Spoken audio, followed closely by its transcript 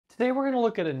Today we're going to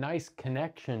look at a nice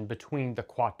connection between the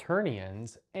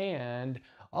quaternions and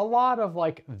a lot of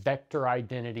vector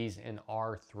identities in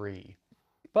R3.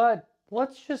 But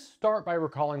let's just start by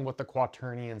recalling what the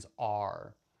quaternions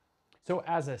are. So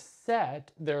as a set,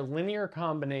 they're linear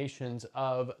combinations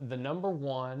of the number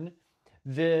 1,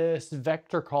 this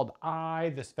vector called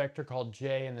I, this vector called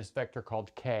j, and this vector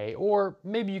called k. Or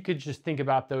maybe you could just think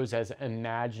about those as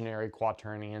imaginary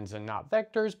quaternions and not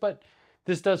vectors, but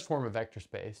this does form a vector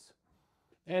space.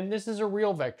 And this is a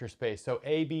real vector space, so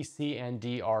A, B, C, and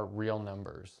D are real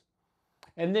numbers.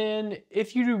 And then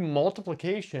if you do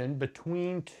multiplication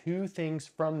between two things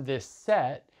from this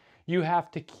set, you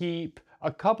have to keep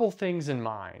a couple things in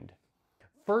mind.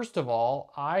 First of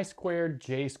all, I squared,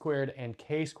 j squared, and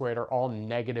k squared are all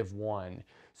 -1.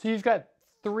 So you've got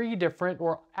 3 different,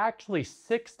 or actually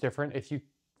 6 different, if you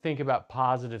think about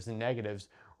positives and negatives,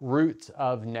 roots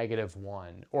of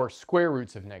 -1, or square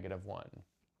roots of -1.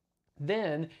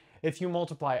 Then, if you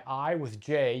multiply I with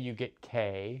j, you get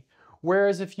k.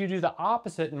 Whereas if you do the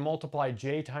opposite and multiply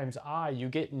j times I, you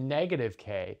get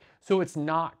 -k. So it's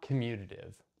not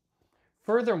commutative.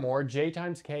 Furthermore, j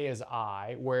times k is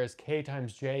I, whereas k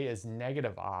times j is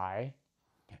 -I.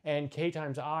 And k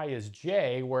times I is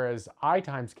j, whereas I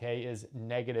times k is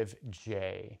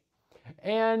 -j.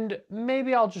 And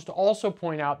maybe I'll just also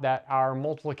point out that our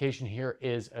multiplication here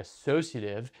is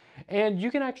associative, and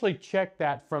you can actually check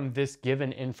that from this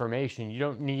given information. You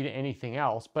don't need anything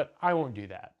else, but I won't do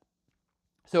that.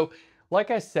 So like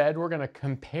I said, we're going to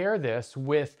compare this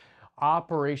with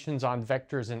operations on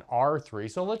vectors in R3.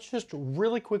 So let's just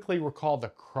really quickly recall the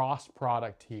cross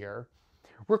product here.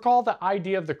 Recall the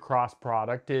idea of the cross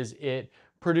product is it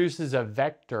produces a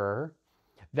vector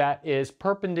that is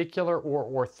perpendicular or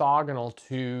orthogonal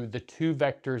to the two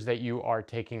vectors that you are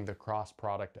taking the cross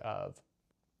product of.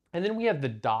 And then we have the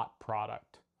dot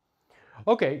product.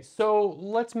 Okay, so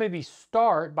let's maybe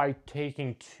start by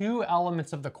taking two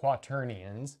elements of the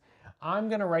quaternions. I'm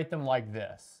going to write them like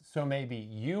this. So maybe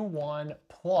u1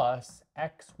 plus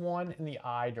x1 in the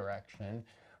I direction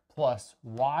plus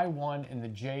y1 in the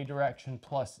j direction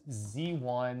plus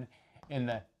z1 in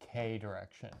the k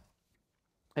direction.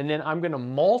 And then I'm going to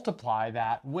multiply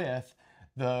that with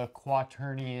the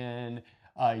quaternion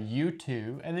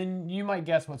u2, and then you might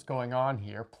guess what's going on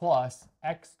here, plus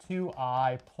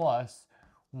x2i plus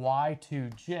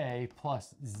y2j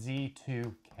plus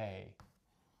z2k.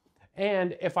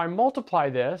 And if I multiply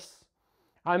this,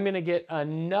 I'm going to get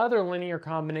another linear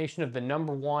combination of the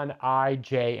number 1, I,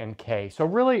 j, and k. So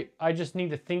really, I just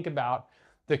need to think about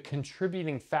the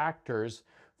contributing factors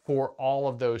for all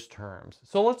of those terms.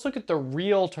 So let's look at the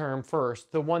real term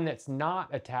first, the one that's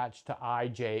not attached to I,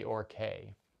 j, or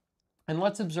k. And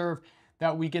let's observe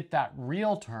that we get that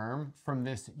real term from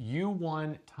this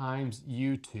u1 times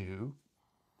u2,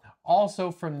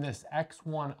 also from this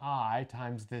x1i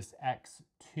times this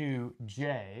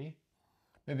x2j.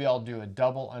 Maybe I'll do a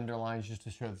double underline just to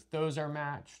show that those are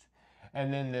matched.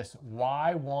 And then this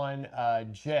y1j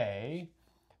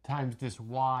times this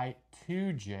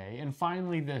y2j, and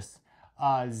finally this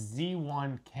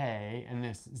z1k and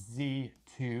this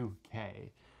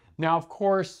z2k. Now, of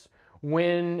course,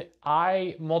 when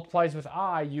I multiplies with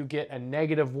I, you get a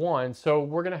 -1, so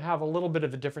we're going to have a little bit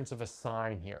of a difference of a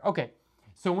sign here. Okay,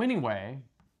 so anyway,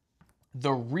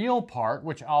 the real part,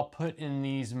 which I'll put in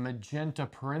these magenta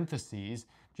parentheses,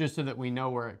 just so that we know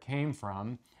where it came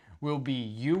from, will be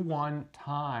u1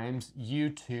 times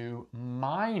u2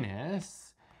 minus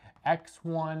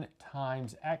x1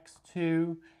 times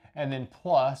x2, and then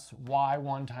plus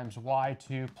y1 times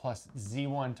y2 plus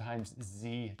z1 times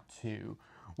z2.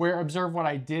 Where, observe what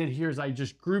I did here is I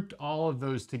just grouped all of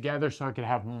those together so I could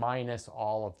have minus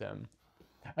all of them.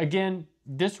 Again,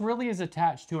 this really is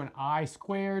attached to an I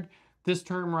squared. This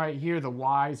term right here, the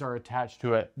y's are attached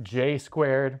to a j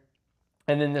squared.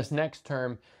 And then this next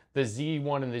term, the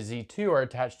z1 and the z2 are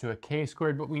attached to a k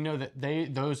squared, but we know that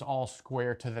those all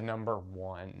square to the number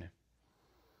 1.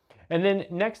 And then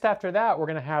next after that, we're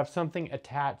going to have something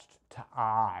attached to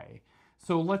I.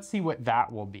 So let's see what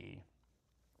that will be.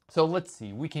 So let's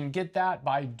see, we can get that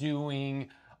by doing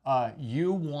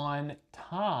u1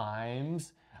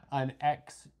 times an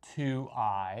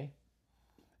x2i.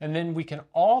 And then we can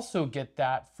also get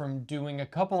that from doing a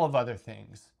couple of other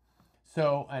things.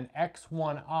 So an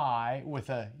x1i with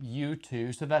a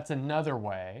u2, so that's another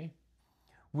way.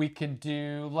 We could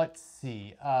do, let's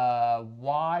see,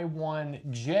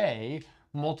 y1j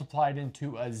multiplied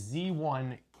into a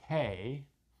z1k,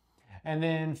 and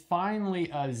then finally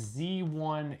a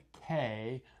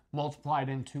z1k multiplied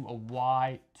into a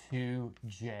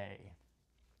y2j.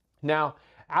 Now,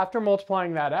 After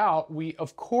multiplying that out, we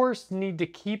of course need to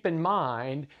keep in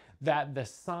mind that the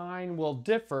sign will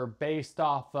differ based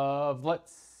off of,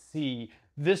 let's see,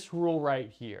 this rule right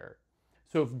here.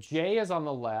 So if J is on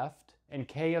the left and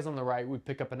K is on the right, we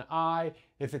pick up an I.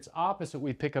 If it's opposite,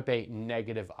 we pick up a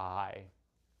negative I.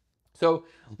 So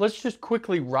let's just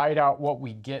quickly write out what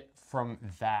we get from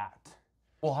that.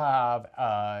 We'll have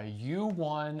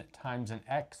U1 times an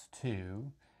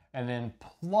X2, and then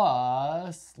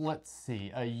plus, let's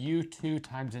see, a U2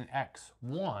 times an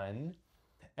X1.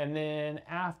 And then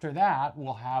after that,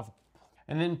 we'll have,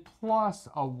 and then plus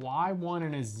a Y1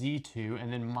 and a Z2,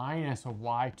 and then minus a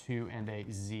Y2 and a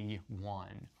Z1.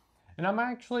 And I'm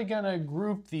actually gonna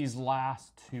group these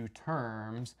last two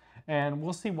terms, and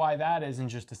we'll see why that is in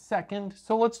just a second.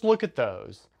 So let's look at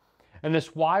those. And this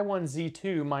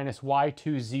Y1Z2 minus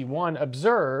Y2Z1,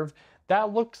 observe,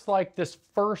 that looks like this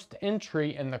first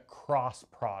entry in the cross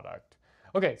product.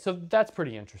 Okay, so that's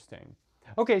pretty interesting.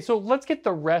 Okay, so let's get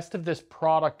the rest of this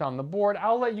product on the board.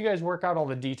 I'll let you guys work out all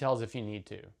the details if you need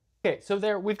to. Okay, so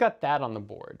there, we've got that on the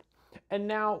board. And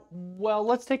now, well,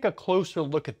 let's take a closer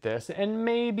look at this, and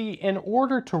maybe in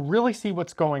order to really see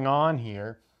what's going on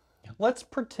here, let's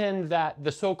pretend that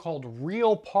the so-called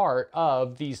real part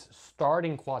of these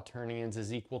starting quaternions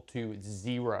is equal to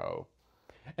 0.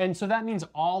 And so that means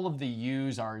all of the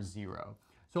u's are 0.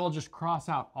 So I'll just cross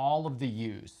out all of the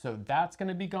u's. So that's going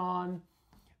to be gone.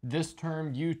 This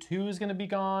term u2 is going to be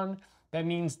gone. That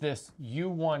means this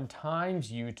u1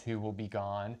 times u2 will be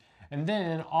gone. And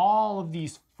then all of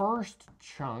these first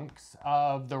chunks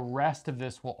of the rest of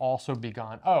this will also be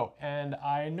gone. Oh, and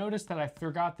I noticed that I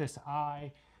forgot this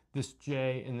I, this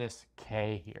J, and this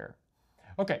K here.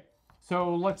 Okay,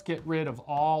 so let's get rid of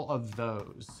all of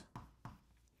those.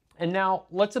 And now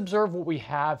let's observe what we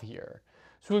have here.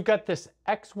 So we've got this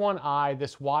X1I,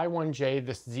 this Y1J,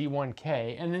 this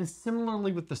Z1K, and then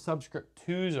similarly with the subscript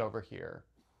 2's over here.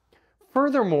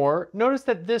 Furthermore, notice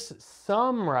that this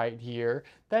sum right here,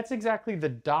 that's exactly the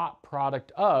dot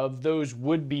product of those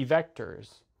would-be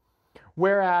vectors.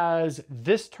 Whereas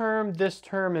this term,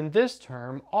 and this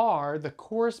term are the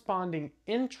corresponding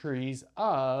entries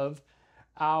of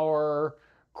our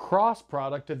cross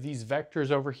product of these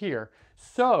vectors over here.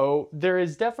 So there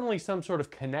is definitely some sort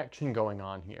of connection going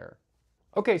on here.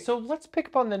 Okay, so let's pick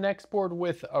up on the next board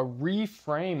with a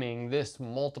reframing this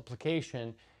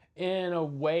multiplication in a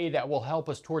way that will help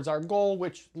us towards our goal,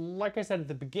 which, like I said at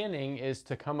the beginning, is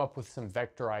to come up with some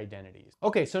vector identities.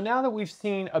 Okay, so now that we've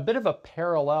seen a bit of a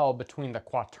parallel between the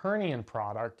quaternion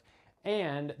product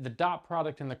and the dot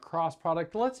product and the cross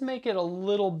product, let's make it a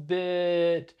little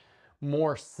bit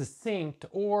more succinct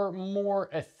or more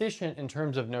efficient in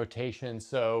terms of notation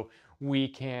so we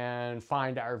can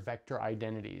find our vector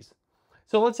identities.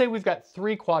 So let's say we've got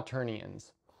three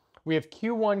quaternions. We have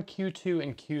Q1, Q2,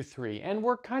 and Q3, and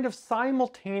we're kind of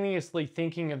simultaneously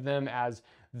thinking of them as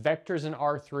vectors in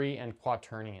R3 and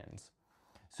quaternions.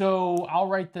 So I'll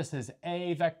write this as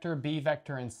A vector, B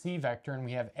vector, and C vector, and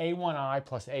we have A1I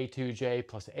plus A2J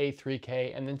plus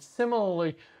A3K, and then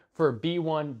similarly for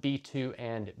B1, B2,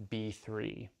 and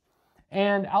B3.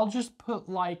 And I'll just put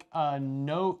like a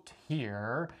note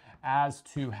here as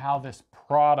to how this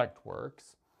product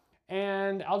works.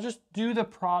 And I'll just do the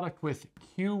product with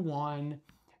Q1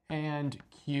 and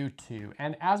Q2.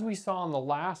 And as we saw on the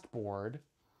last board,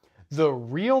 the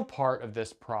real part of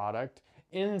this product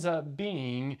ends up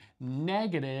being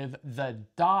negative the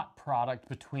dot product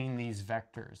between these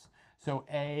vectors. So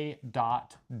A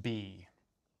dot B.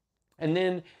 And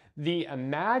then the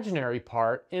imaginary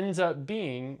part ends up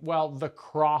being, well, the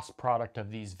cross product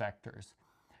of these vectors.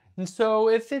 And so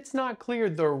if it's not clear,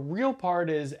 the real part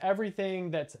is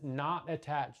everything that's not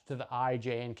attached to the I,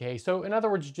 J, and K. So in other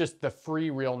words, just the free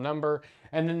real number.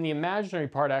 And then the imaginary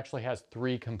part actually has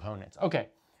three components. Okay,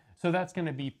 so that's going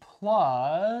to be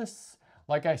plus,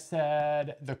 like I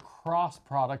said, the cross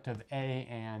product of A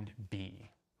and B,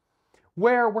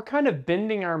 where we're kind of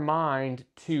bending our mind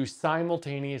to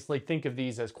simultaneously think of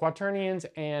these as quaternions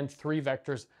and three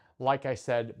vectors, like I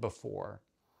said before.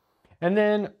 And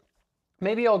then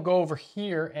maybe I'll go over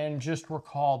here and just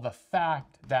recall the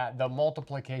fact that the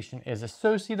multiplication is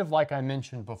associative like I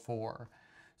mentioned before.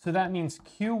 So that means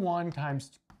Q1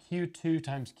 times Q2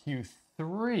 times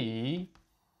Q3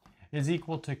 is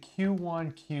equal to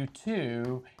Q1,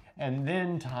 Q2, and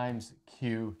then times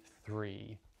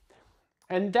Q3.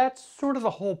 And that's sort of the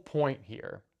whole point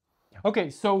here. Okay,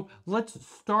 so let's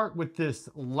start with this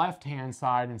left-hand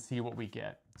side and see what we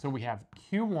get. So we have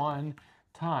Q1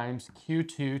 times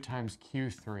Q2 times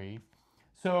Q3.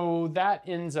 So that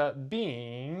ends up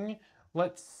being,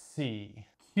 let's see,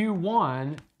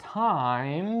 Q1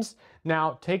 times,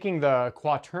 now taking the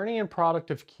quaternion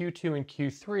product of Q2 and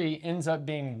Q3 ends up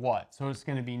being what? So it's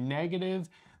going to be negative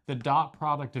the dot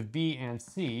product of B and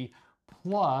C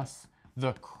plus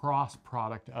the cross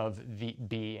product of the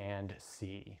B and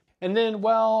C. And then,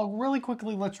 well, really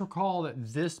quickly, let's recall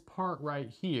that this part right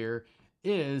here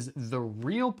is the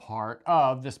real part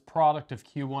of this product of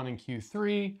Q1 and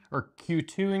Q3, or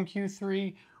Q2 and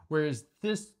Q3, whereas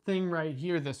this thing right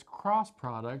here, this cross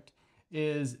product,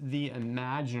 is the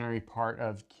imaginary part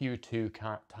of Q2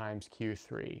 times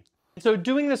Q3. So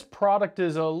doing this product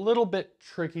is a little bit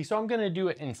tricky, so I'm going to do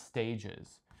it in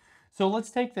stages. So let's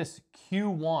take this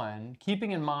Q1,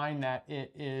 keeping in mind that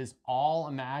it is all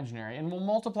imaginary, and we'll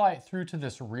multiply it through to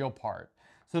this real part.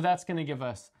 So that's going to give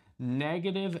us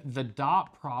negative the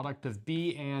dot product of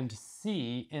B and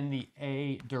C in the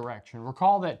A direction.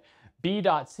 Recall that B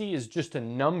dot C is just a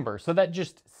number, so that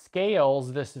just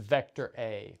scales this vector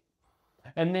A.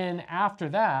 And then after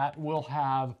that, we'll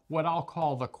have what I'll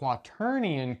call the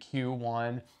quaternion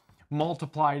Q1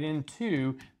 multiplied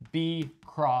into B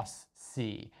cross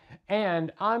C.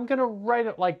 And I'm going to write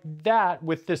it like that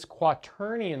with this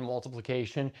quaternion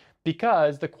multiplication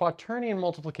because the quaternion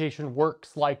multiplication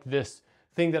works like this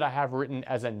thing that I have written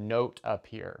as a note up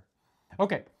here.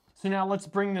 Okay, so now let's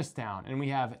bring this down, and we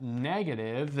have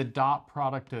negative the dot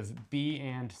product of B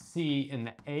and C in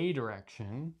the A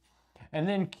direction, and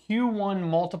then Q1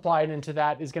 multiplied into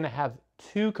that is going to have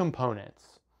two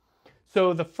components.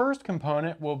 So the first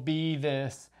component will be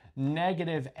this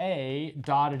negative A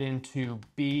dotted into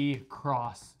B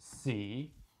cross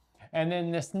C, and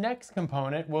then this next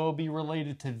component will be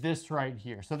related to this right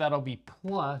here. So that'll be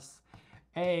plus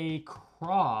A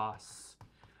cross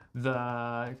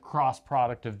the cross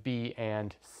product of B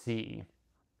and C.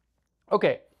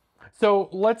 Okay, so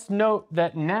let's note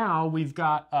that now we've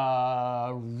got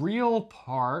a real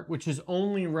part, which is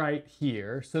only right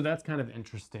here. So that's kind of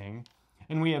interesting.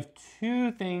 And we have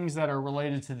two things that are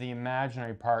related to the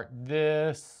imaginary part.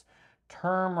 This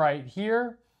term right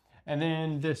here, and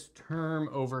then this term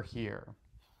over here.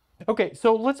 Okay,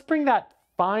 so let's bring that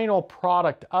final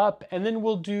product up, and then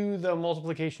we'll do the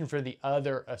multiplication for the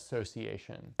other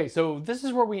association. Okay, so this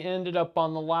is where we ended up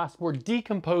on the last board,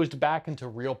 decomposed back into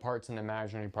real parts and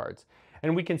imaginary parts.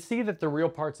 And we can see that the real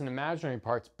parts and imaginary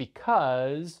parts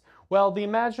because, well, the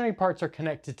imaginary parts are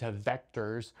connected to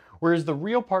vectors, whereas the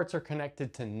real parts are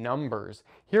connected to numbers.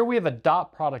 Here we have a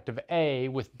dot product of A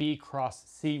with B cross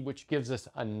C, which gives us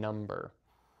a number.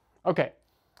 Okay.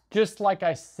 Just like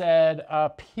I said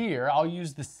up here, I'll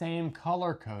use the same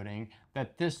color coding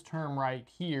that this term right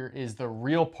here is the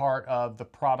real part of the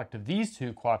product of these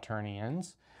two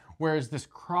quaternions, whereas this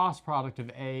cross product of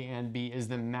A and B is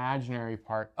the imaginary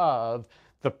part of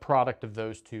the product of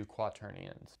those two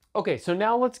quaternions. Okay, so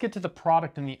now let's get to the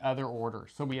product in the other order.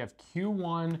 So we have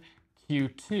Q1,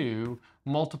 Q2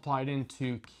 multiplied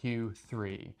into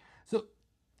Q3. So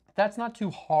that's not too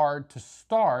hard to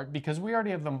start because we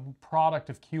already have the product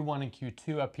of Q1 and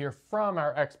Q2 up here from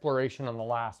our exploration on the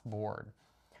last board.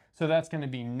 So that's going to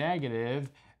be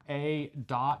negative A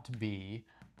dot B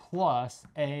plus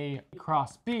A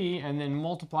cross B, and then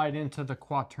multiplied into the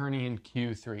quaternion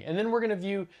Q3. And then we're going to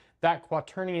view that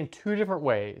quaternion two different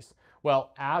ways.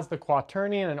 Well, as the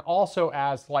quaternion and also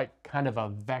as like kind of a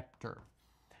vector.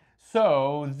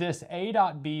 So this A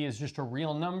dot B is just a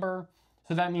real number.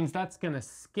 So that means that's going to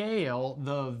scale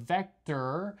the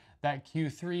vector that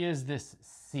Q3 is, this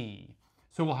C.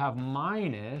 So we'll have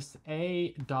minus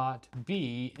A dot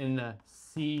B in the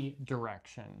C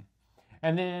direction.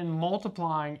 And then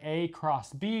multiplying A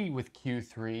cross B with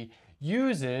Q3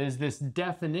 uses this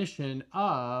definition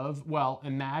of, well,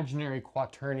 imaginary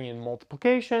quaternion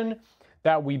multiplication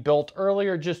that we built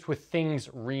earlier just with things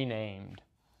renamed.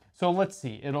 So let's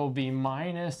see, it'll be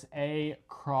minus A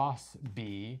cross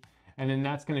B, and then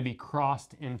that's going to be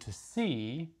crossed into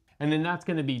C, and then that's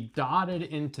going to be dotted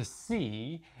into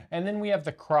C, and then we have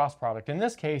the cross product. In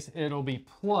this case, it'll be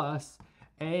plus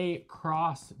A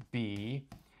cross B,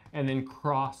 and then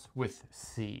cross with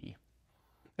C.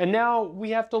 And now we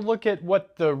have to look at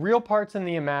what the real parts and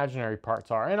the imaginary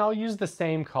parts are, and I'll use the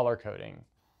same color coding.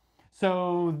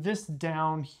 So this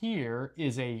down here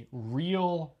is a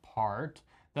real part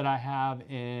that I have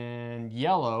in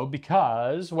yellow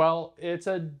because, well, it's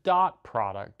a dot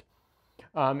product.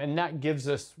 And that gives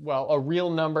us, well, a real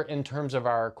number in terms of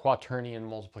our quaternion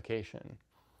multiplication.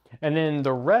 And then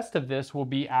the rest of this will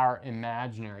be our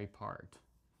imaginary part.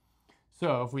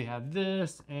 So if we have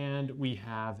this and we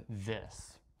have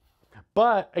this.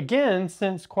 But again,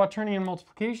 since quaternion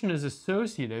multiplication is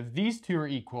associative, these two are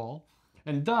equal,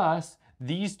 and thus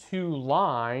these two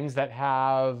lines that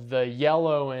have the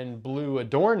yellow and blue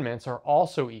adornments are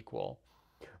also equal.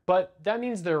 But that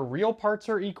means their real parts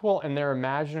are equal and their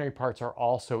imaginary parts are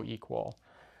also equal.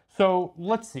 So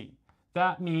let's see.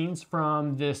 That means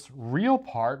from this real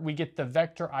part, we get the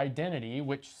vector identity,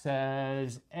 which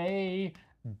says A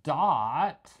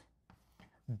dot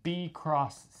B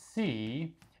cross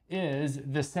C is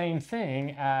the same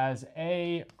thing as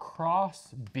A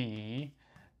cross B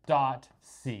dot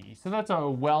C. So that's a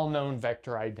well-known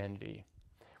vector identity.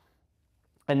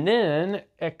 And then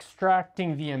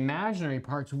extracting the imaginary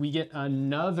parts, we get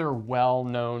another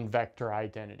well-known vector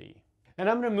identity. And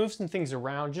I'm going to move some things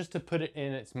around just to put it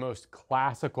in its most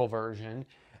classical version.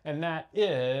 And that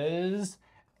is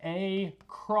A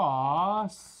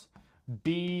cross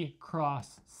B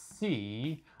cross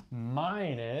C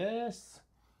minus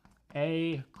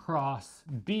A cross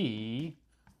B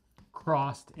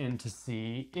crossed into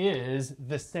C is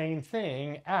the same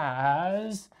thing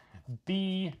as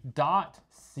B dot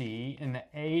C in the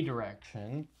A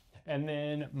direction, and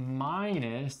then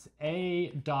minus A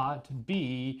dot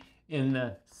B in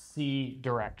the C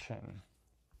direction.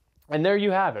 And there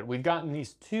you have it. We've gotten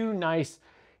these two nice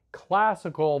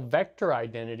classical vector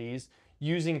identities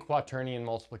using quaternion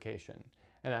multiplication.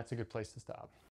 And that's a good place to stop.